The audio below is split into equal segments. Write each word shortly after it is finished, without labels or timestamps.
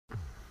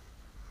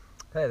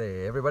Hey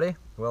there everybody,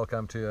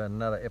 welcome to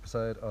another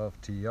episode of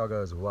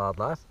Tiago's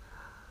Wildlife.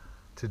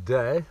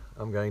 Today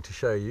I'm going to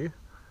show you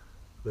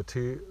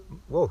the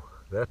whoa,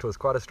 that was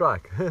quite a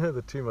strike,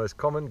 the two most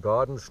common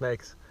garden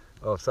snakes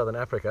of southern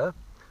Africa.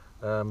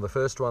 The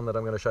first one that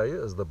I'm going to show you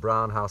is the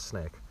brown house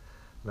snake.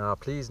 Now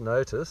please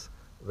notice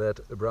that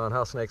brown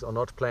house snakes are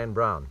not plain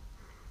brown.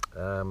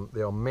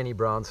 There are many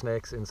brown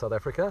snakes in South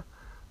Africa,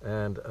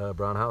 and a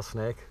brown house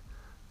snake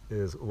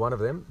is one of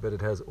them, but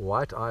it has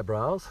white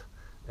eyebrows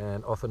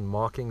and often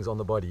markings on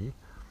the body.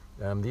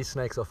 These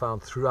snakes are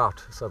found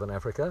throughout southern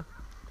Africa,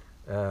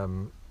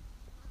 and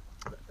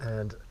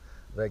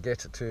they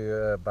get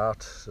to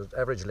about,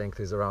 average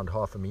length is around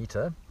half a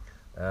meter,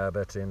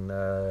 but in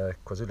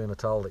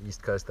KwaZulu-Natal, the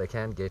east coast, they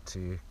can get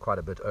to quite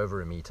a bit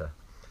over a meter.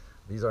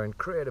 These are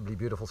incredibly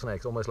beautiful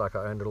snakes, almost like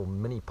our own little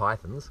mini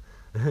pythons.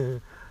 They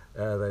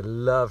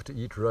love to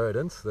eat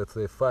rodents, that's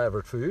their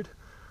favorite food,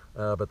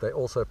 but they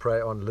also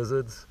prey on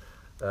lizards,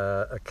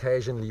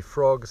 occasionally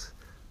frogs,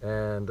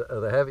 and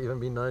they have even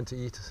been known to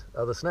eat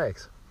other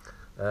snakes.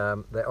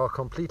 They are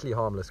completely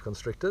harmless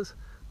constrictors.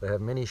 They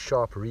have many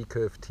sharp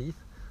recurved teeth,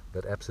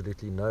 but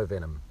absolutely no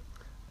venom.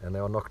 And they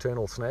are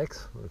nocturnal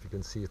snakes. If you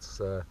can see, it's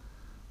a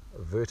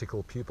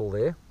vertical pupil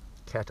there,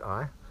 cat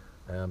eye,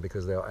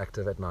 because they are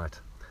active at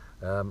night.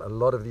 A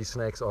lot of these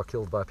snakes are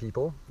killed by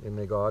people in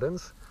their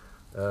gardens.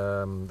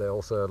 A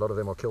lot of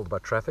them are killed by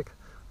traffic,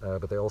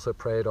 but they're also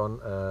preyed on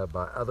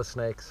by other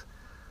snakes.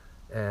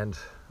 And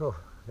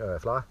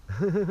fly.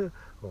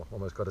 Oh,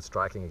 almost got it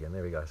striking again.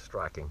 There we go,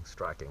 striking.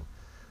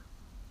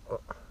 Oh,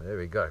 there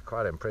we go,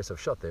 quite an impressive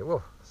shot there.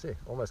 Whoa, see,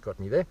 almost got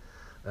me there.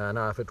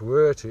 Now if it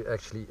were to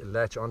actually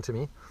latch onto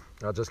me,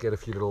 I'll just get a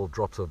few little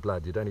drops of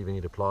blood. You don't even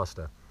need a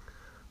plaster.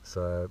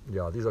 So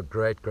yeah, these are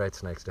great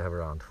snakes to have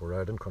around for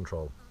rodent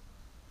control.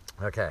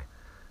 Okay,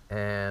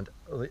 and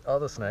the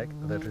other snake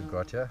that we've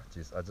got here,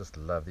 geez, I just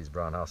love these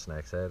brown house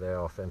snakes. They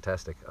are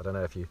fantastic. I don't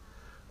know if you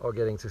are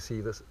getting to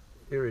see this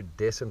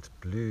iridescent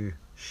blue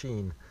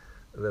sheen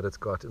that it's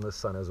got in the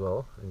sun as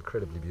well.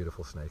 Incredibly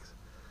beautiful snakes.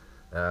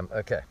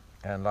 Okay,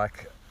 and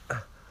like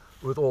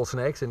with all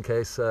snakes, in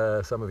case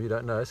some of you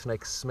don't know,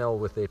 snakes smell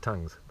with their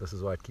tongues. This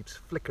is why it keeps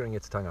flickering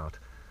its tongue out,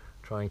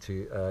 trying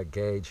to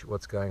gauge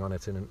what's going on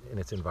in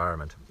its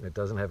environment. It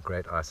doesn't have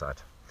great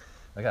eyesight.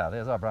 Okay,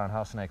 there's our brown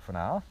house snake for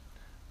now.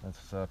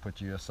 Let's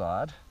put you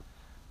aside,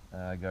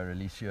 go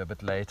release you a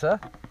bit later.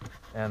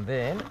 And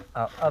then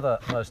our other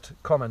most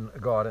common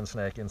garden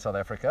snake in South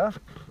Africa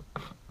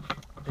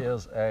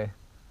is a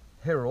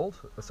herald,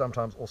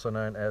 sometimes also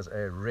known as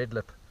a red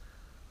lip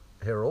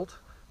herald,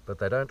 but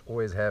they don't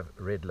always have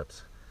red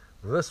lips.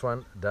 This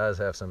one does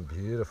have some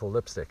beautiful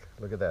lipstick.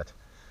 Look at that.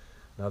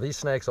 Now these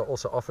snakes are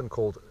also often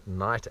called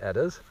night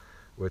adders,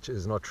 which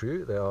is not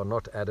true. They are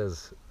not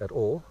adders at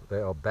all. They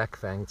are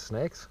back-fanged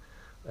snakes,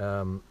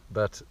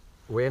 but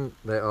when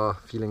they are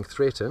feeling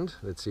threatened,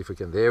 let's see if we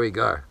can, there we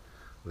go.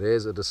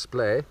 There's a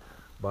display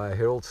by a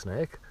herald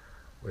snake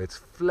where it's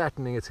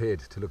flattening its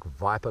head to look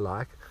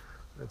viper-like.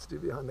 Let's do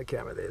behind the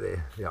camera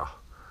there, yeah.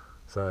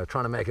 So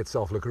trying to make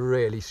itself look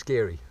really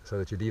scary so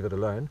that you leave it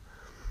alone.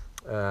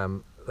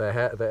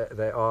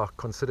 They are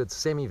considered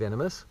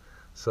semi-venomous,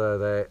 so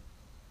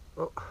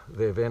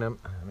their venom,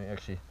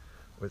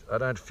 I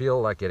don't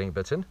feel like getting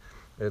bitten.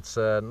 It's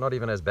not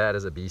even as bad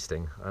as a bee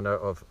sting. I know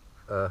of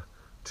a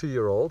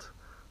 2-year-old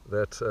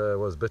that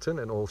was bitten,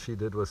 and all she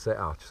did was say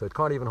ouch. So it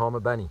can't even harm a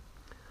bunny.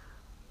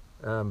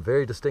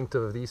 Very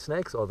distinctive of these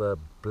snakes are the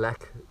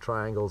black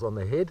triangles on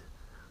the head,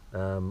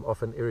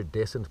 often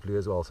iridescent blue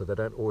as well, so they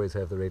don't always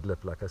have the red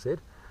lip, like I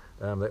said.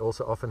 They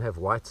also often have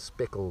white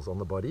speckles on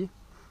the body.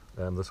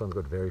 This one's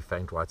got very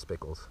faint white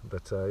speckles,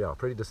 but yeah,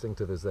 pretty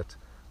distinctive is that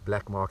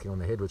black marking on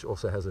the head, which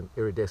also has an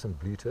iridescent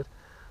blue to it.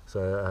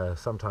 So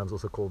sometimes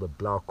also called a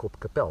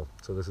blauwkopkapel.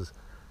 So this is,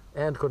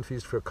 and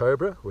confused for a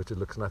cobra, which it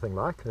looks nothing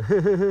like,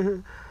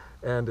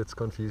 and it's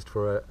confused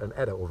for an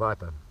adder or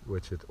viper,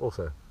 which it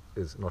also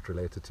is not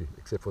related to,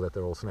 except for that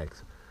they're all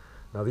snakes.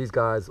 Now these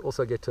guys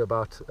also get to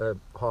about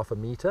half a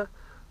meter.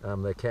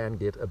 They can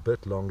get a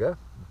bit longer,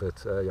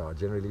 but yeah,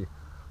 generally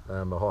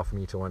a half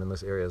meter one in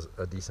this area is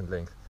a decent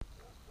length.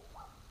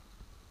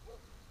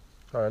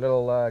 So a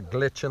little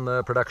glitch in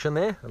the production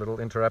there, a little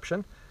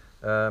interruption.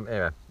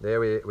 Anyway, there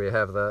we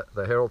have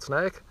the herald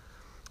snake.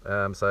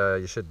 So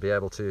you should be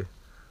able to,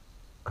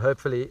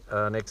 hopefully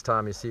next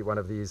time you see one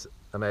of these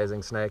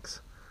amazing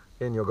snakes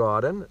in your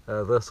garden,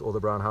 this or the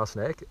brown house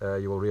snake,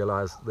 you will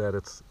realize that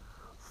it's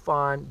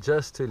fine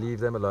just to leave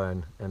them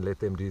alone and let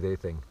them do their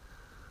thing.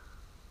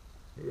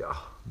 Yeah,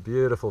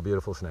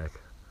 beautiful snake.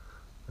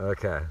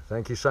 Okay,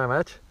 thank you so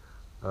much.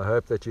 I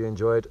hope that you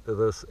enjoyed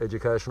this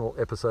educational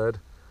episode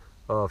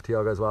of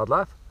Tiago's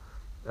Wildlife.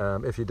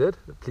 If you did,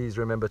 please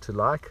remember to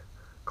like,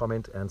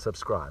 comment and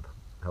subscribe.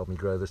 Help me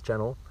grow this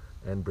channel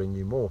and bring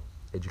you more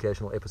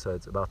educational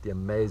episodes about the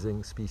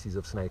amazing species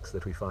of snakes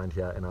that we find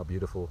here in our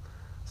beautiful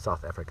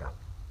South Africa.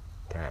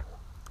 Okay,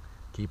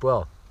 keep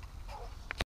well.